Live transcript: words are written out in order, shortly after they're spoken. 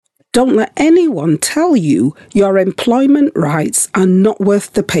Don't let anyone tell you your employment rights are not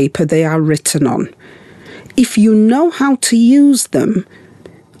worth the paper they are written on. If you know how to use them,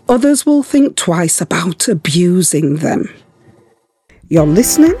 others will think twice about abusing them. You're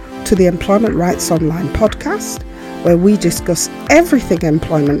listening to the Employment Rights Online podcast, where we discuss everything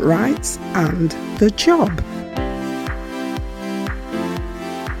employment rights and the job.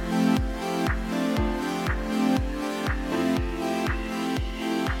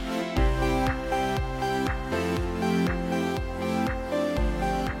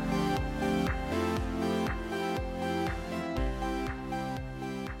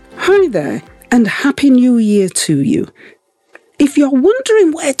 Hi there, and Happy New Year to you. If you're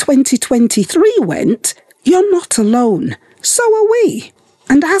wondering where 2023 went, you're not alone. So are we.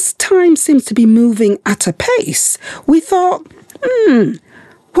 And as time seems to be moving at a pace, we thought,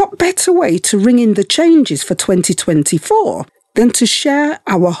 what better way to ring in the changes for 2024 than to share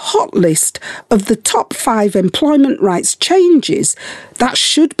our hot list of the top 5 employment rights changes that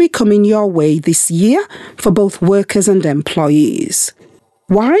should be coming your way this year for both workers and employees.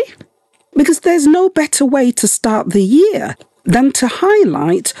 Why? Because there's no better way to start the year than to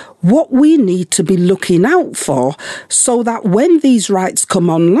highlight what we need to be looking out for so that when these rights come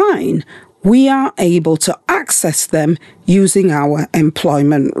online, we are able to access them using our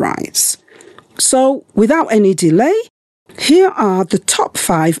employment rights. So, without any delay, here are the top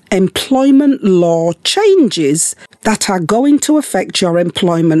 5 employment law changes that are going to affect your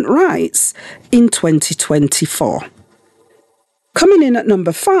employment rights in 2024. Coming in at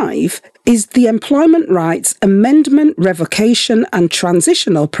number 5 is the Employment Rights Amendment, Revocation and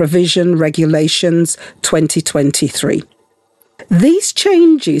Transitional Provision Regulations 2023. These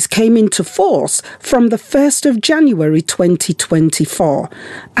changes came into force from the 1st of January 2024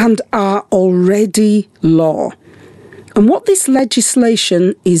 and are already law. And what this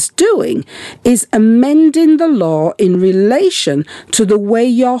legislation is doing is amending the law in relation to the way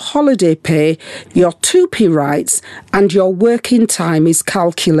your holiday pay, your 2P rights, and your working time is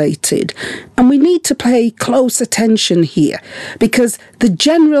calculated. And we need to pay close attention here because the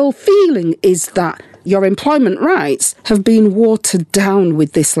general feeling is that your employment rights have been watered down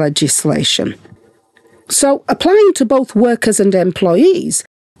with this legislation. So, applying to both workers and employees,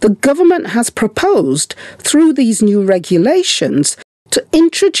 the government has proposed, through these new regulations, to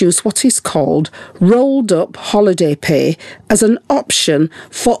introduce what is called rolled up holiday pay as an option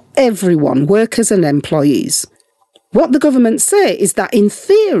for everyone, workers and employees. What the government say is that in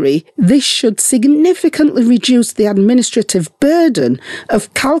theory, this should significantly reduce the administrative burden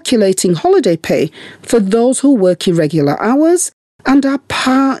of calculating holiday pay for those who work irregular hours and are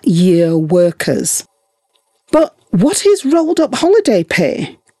part-year workers. But what is rolled up holiday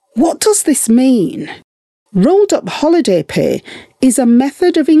pay? What does this mean? Rolled up holiday pay is a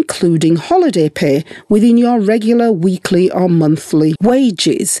method of including holiday pay within your regular weekly or monthly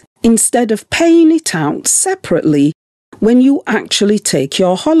wages instead of paying it out separately when you actually take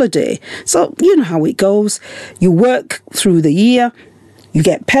your holiday. So you know how it goes. You work through the year, you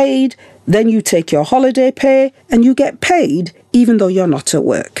get paid, then you take your holiday pay and you get paid even though you're not at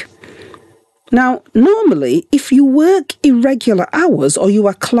work. Now, normally, if you work irregular hours or you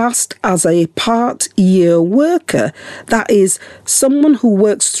are classed as a part-year worker, that is, someone who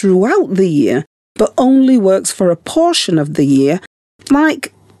works throughout the year but only works for a portion of the year,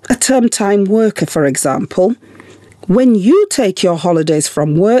 like a term-time worker, for example, when you take your holidays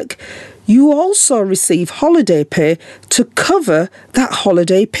from work, you also receive holiday pay to cover that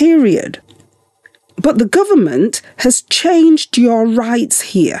holiday period. But the government has changed your rights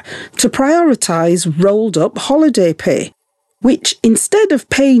here to prioritise rolled up holiday pay, which instead of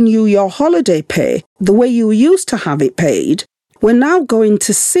paying you your holiday pay the way you used to have it paid, we're now going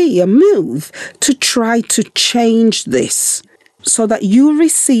to see a move to try to change this so that you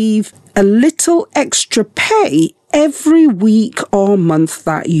receive a little extra pay every week or month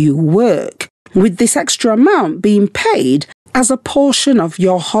that you work, with this extra amount being paid as a portion of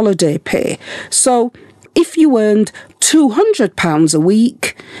your holiday pay. So if you earned £200 a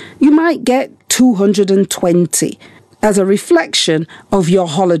week, you might get 220 as a reflection of your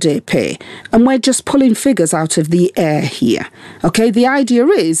holiday pay. And we're just pulling figures out of the air here. Okay, the idea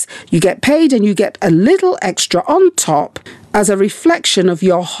is you get paid and you get a little extra on top as a reflection of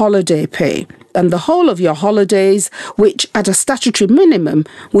your holiday pay. And the whole of your holidays, which at a statutory minimum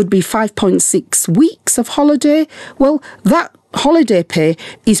would be 5.6 weeks of holiday, well, that holiday pay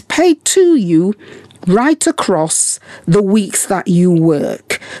is paid to you right across the weeks that you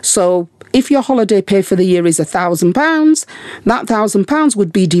work. So If your holiday pay for the year is £1,000, that £1,000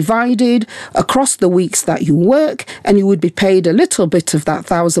 would be divided across the weeks that you work, and you would be paid a little bit of that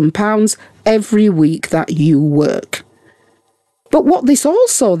 £1,000 every week that you work. But what this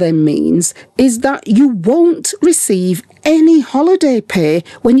also then means is that you won't receive any holiday pay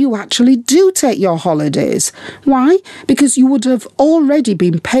when you actually do take your holidays. Why? Because you would have already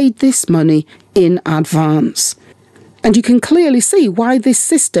been paid this money in advance. And you can clearly see why this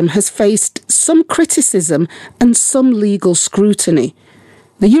system has faced some criticism and some legal scrutiny.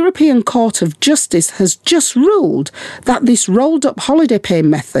 The European Court of Justice has just ruled that this rolled-up holiday pay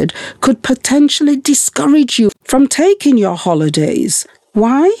method could potentially discourage you from taking your holidays.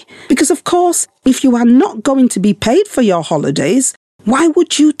 Why? Because, of course, if you are not going to be paid for your holidays, why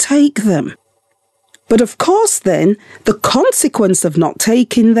would you take them? But of course then, the consequence of not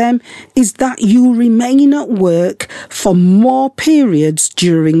taking them is that you remain at work for more periods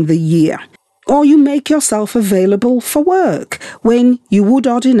during the year. Or you make yourself available for work when you would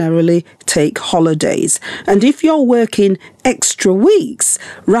ordinarily take holidays. And if you're working extra weeks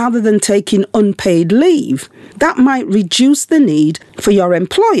rather than taking unpaid leave, that might reduce the need for your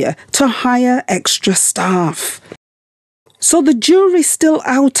employer to hire extra staff. So the jury's still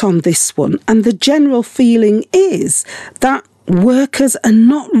out on this one, and the general feeling is that workers are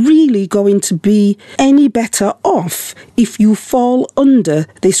not really going to be any better off if you fall under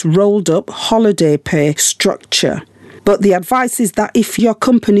this rolled-up holiday pay structure. But the advice is that if your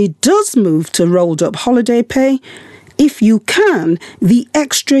company does move to rolled-up holiday pay, if you can, the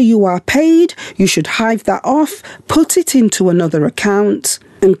extra you are paid, you should hive that off, put it into another account,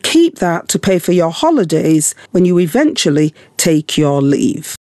 and keep that to pay for your holidays when you eventually take your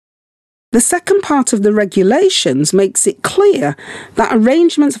leave. The second part of the regulations makes it clear that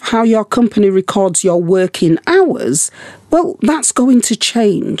arrangements of how your company records your working hours, well, that's going to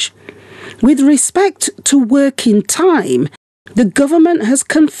change. With respect to working time, the government has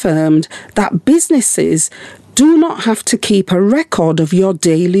confirmed that businesses do not have to keep a record of your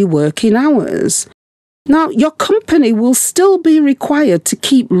daily working hours. Now, your company will still be required to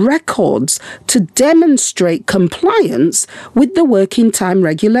keep records to demonstrate compliance with the working time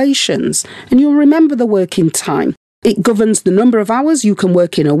regulations. And you'll remember the working time. It governs the number of hours you can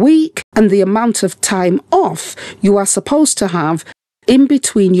work in a week and the amount of time off you are supposed to have in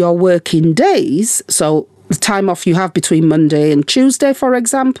between your working days. So the time off you have between Monday and Tuesday, for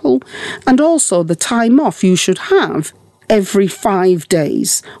example, and also the time off you should have every 5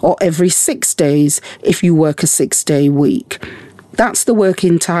 days or every 6 days if you work a 6-day week. That's the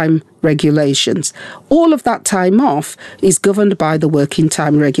working time regulations. All of that time off is governed by the working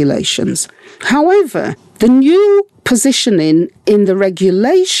time regulations. However, the new positioning in the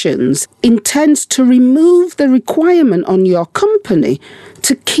regulations intends to remove the requirement on your company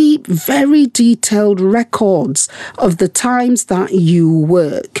to keep very detailed records of the times that you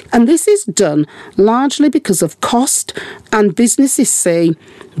work. And this is done largely because of cost, and businesses say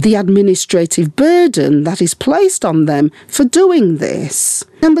the administrative burden that is placed on them for doing this.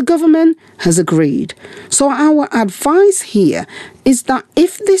 And the government has agreed. So our advice here is that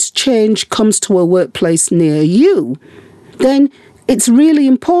if this change comes to a workplace near you, then it's really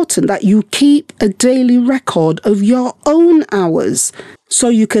important that you keep a daily record of your own hours so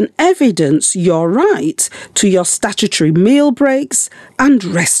you can evidence your right to your statutory meal breaks and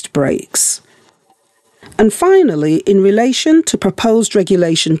rest breaks. And finally, in relation to proposed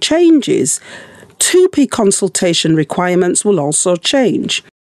regulation changes, 2P consultation requirements will also change.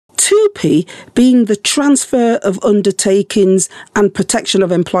 2P being the transfer of undertakings and protection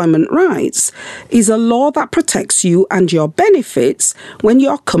of employment rights is a law that protects you and your benefits when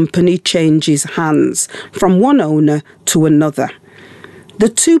your company changes hands from one owner to another. The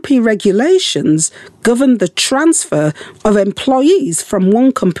 2P regulations govern the transfer of employees from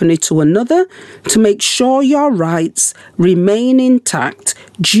one company to another to make sure your rights remain intact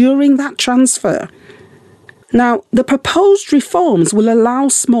during that transfer. Now, the proposed reforms will allow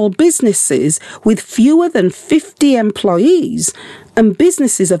small businesses with fewer than 50 employees and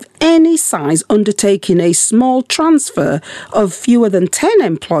businesses of any size undertaking a small transfer of fewer than 10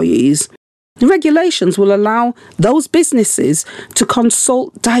 employees. The regulations will allow those businesses to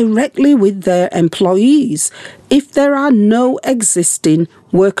consult directly with their employees if there are no existing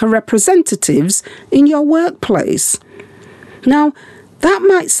worker representatives in your workplace. Now, that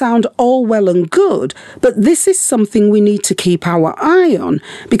might sound all well and good, but this is something we need to keep our eye on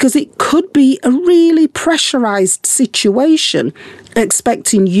because it could be a really pressurised situation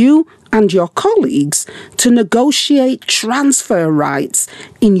expecting you and your colleagues to negotiate transfer rights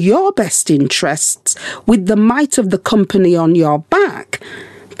in your best interests with the might of the company on your back,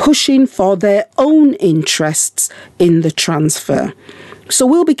 pushing for their own interests in the transfer. So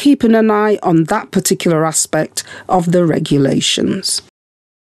we'll be keeping an eye on that particular aspect of the regulations.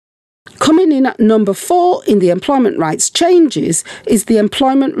 Coming in at number 4 in the employment rights changes is the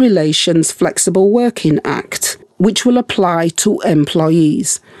Employment Relations Flexible Working Act, which will apply to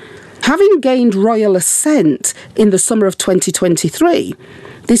employees. Having gained royal assent in the summer of 2023,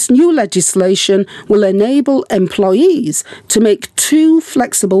 this new legislation will enable employees to make 2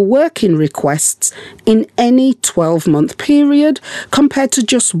 flexible working requests in any 12-month period compared to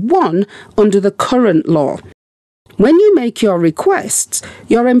just 1 under the current law. When you make your requests,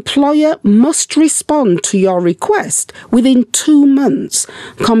 your employer must respond to your request within 2 months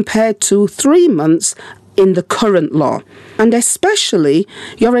compared to 3 months in the current law. And especially,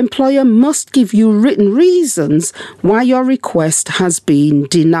 your employer must give you written reasons why your request has been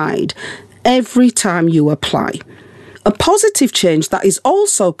denied every time you apply. A positive change that is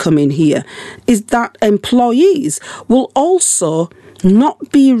also coming here is that employees will also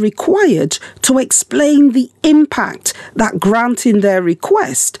not be required to explain the impact that granting their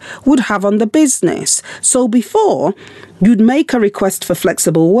request would have on the business. So before, you'd make a request for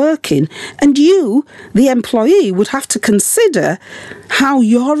flexible working and you, the employee, would have to consider how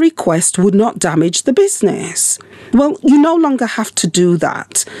your request would not damage the business. Well, you no longer have to do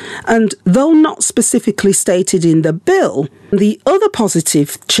that. And though not specifically stated in the bill, the other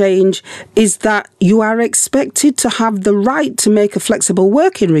positive change is that you are expected to have the right to make a flexible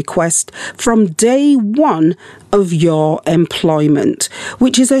working request from day 1 of your employment,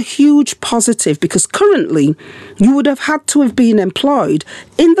 which is a huge positive because currently you would have had to have been employed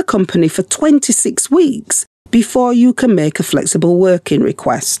in the company for 26 weeks before you can make a flexible working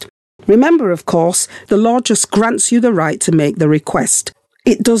request. Remember, of course, the law just grants you the right to make the request.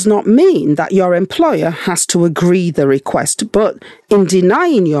 It does not mean that your employer has to agree the request, but in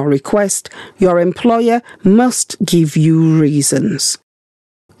denying your request, your employer must give you reasons.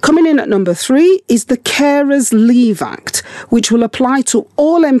 Coming in at number 3 is the Carers Leave Act, which will apply to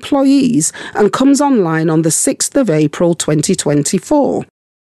all employees and comes online on the 6th of April 2024.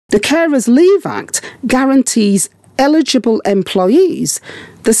 The Carers Leave Act guarantees eligible employees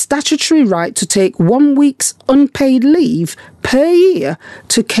the statutory right to take 1 week's unpaid leave per year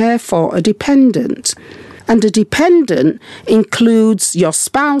to care for a dependent. And a dependent includes your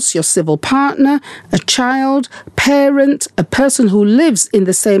spouse, your civil partner, a child, parent, a person who lives in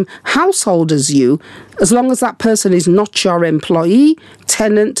the same household as you, as long as that person is not your employee,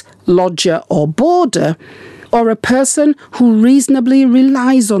 tenant, lodger or boarder, or a person who reasonably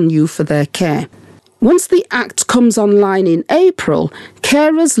relies on you for their care. Once the Act comes online in April,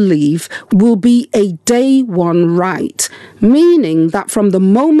 carers' leave will be a day 1 right, meaning that from the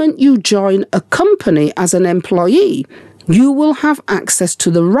moment you join a company as an employee, you will have access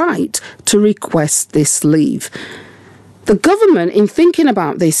to the right to request this leave. The government, in thinking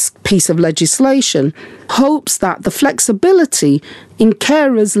about this piece of legislation, hopes that the flexibility in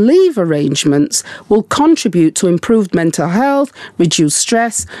carers' leave arrangements will contribute to improved mental health, reduced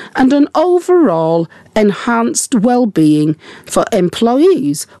stress, and an overall enhanced well-being for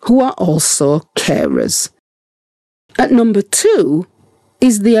employees who are also carers. At number 2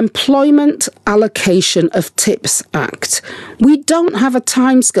 is the Employment Allocation of Tips Act. We don't have a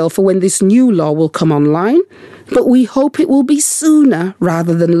timescale for when this new law will come online, but we hope it will be sooner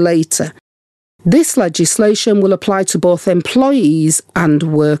rather than later. This legislation will apply to both employees and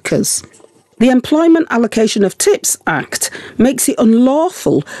workers. The Employment Allocation of Tips Act makes it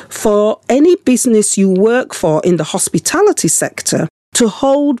unlawful for any business you work for in the hospitality sector to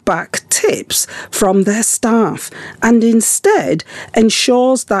hold back tips from their staff and instead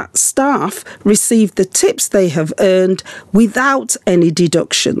ensures that staff receive the tips they have earned without any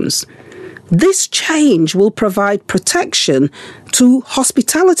deductions. This change will provide protection to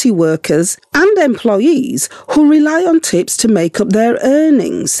hospitality workers and employees who rely on tips to make up their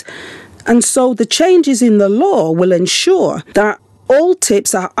earnings. And so the changes in the law will ensure that all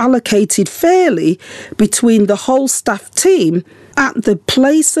tips are allocated fairly between the whole staff team at the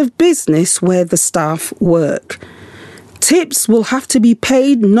place of business where the staff work. Tips will have to be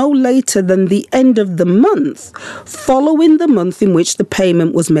paid no later than the end of the month, following the month in which the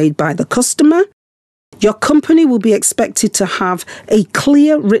payment was made by the customer. Your company will be expected to have a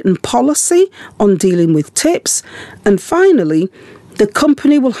clear written policy on dealing with tips. And finally, the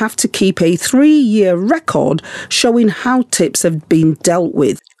company will have to keep a 3-year record showing how tips have been dealt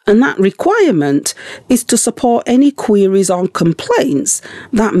with. And that requirement is to support any queries or complaints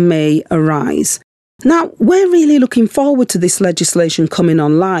that may arise. Now, we're really looking forward to this legislation coming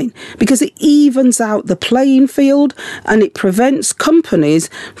online because it evens out the playing field and it prevents companies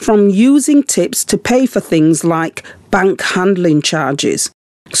from using tips to pay for things like bank handling charges.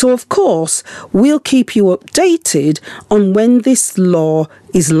 So, of course, we'll keep you updated on when this law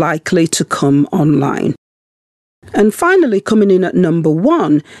is likely to come online. And finally, coming in at number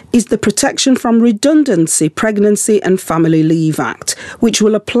 1 is the Protection from Redundancy, Pregnancy and Family Leave Act, which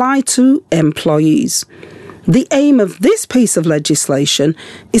will apply to employees. The aim of this piece of legislation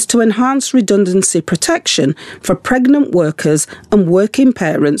is to enhance redundancy protection for pregnant workers and working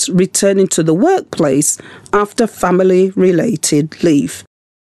parents returning to the workplace after family-related leave.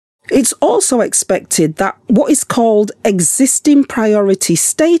 It's also expected that what is called existing priority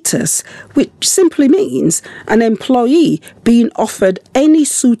status, which simply means an employee being offered any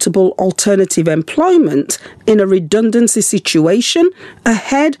suitable alternative employment in a redundancy situation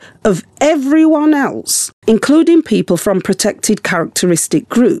ahead of everyone else, including people from protected characteristic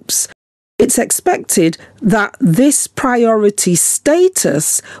groups. It's expected that this priority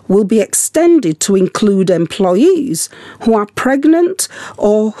status will be extended to include employees who are pregnant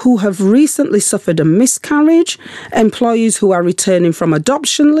or who have recently suffered a miscarriage, employees who are returning from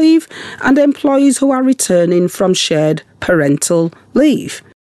adoption leave, and employees who are returning from shared parental leave.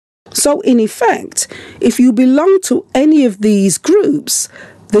 So, in effect, if you belong to any of these groups,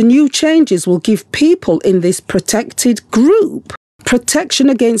 the new changes will give people in this protected group protection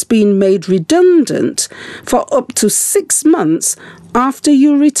against being made redundant for up to 6 months after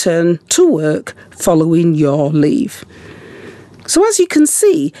you return to work following your leave. So as you can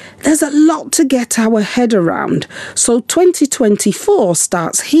see, there's a lot to get our head around. So 2024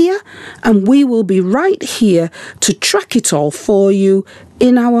 starts here, and we will be right here to track it all for you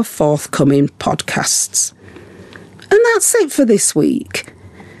in our forthcoming podcasts. And that's it for this week.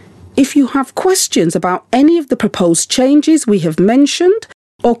 If you have questions about any of the proposed changes we have mentioned,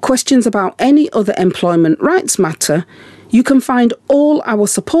 or questions about any other employment rights matter, you can find all our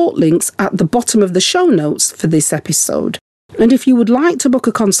support links at the bottom of the show notes for this episode. And if you would like to book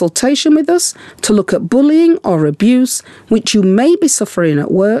a consultation with us to look at bullying or abuse which you may be suffering at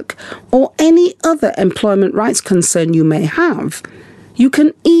work, or any other employment rights concern you may have, you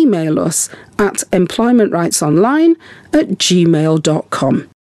can email us at employmentrightsonline@gmail.com.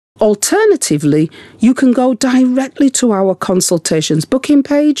 Alternatively, you can go directly to our consultations booking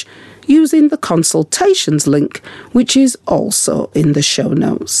page using the consultations link, which is also in the show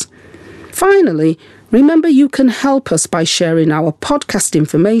notes. Finally, remember you can help us by sharing our podcast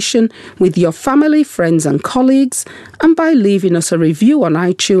information with your family, friends and colleagues, and by leaving us a review on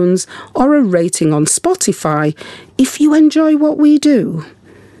iTunes or a rating on Spotify if you enjoy what we do.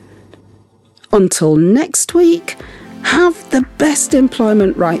 Until next week, have the best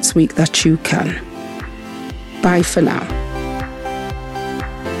employment rights week that you can. Bye for now.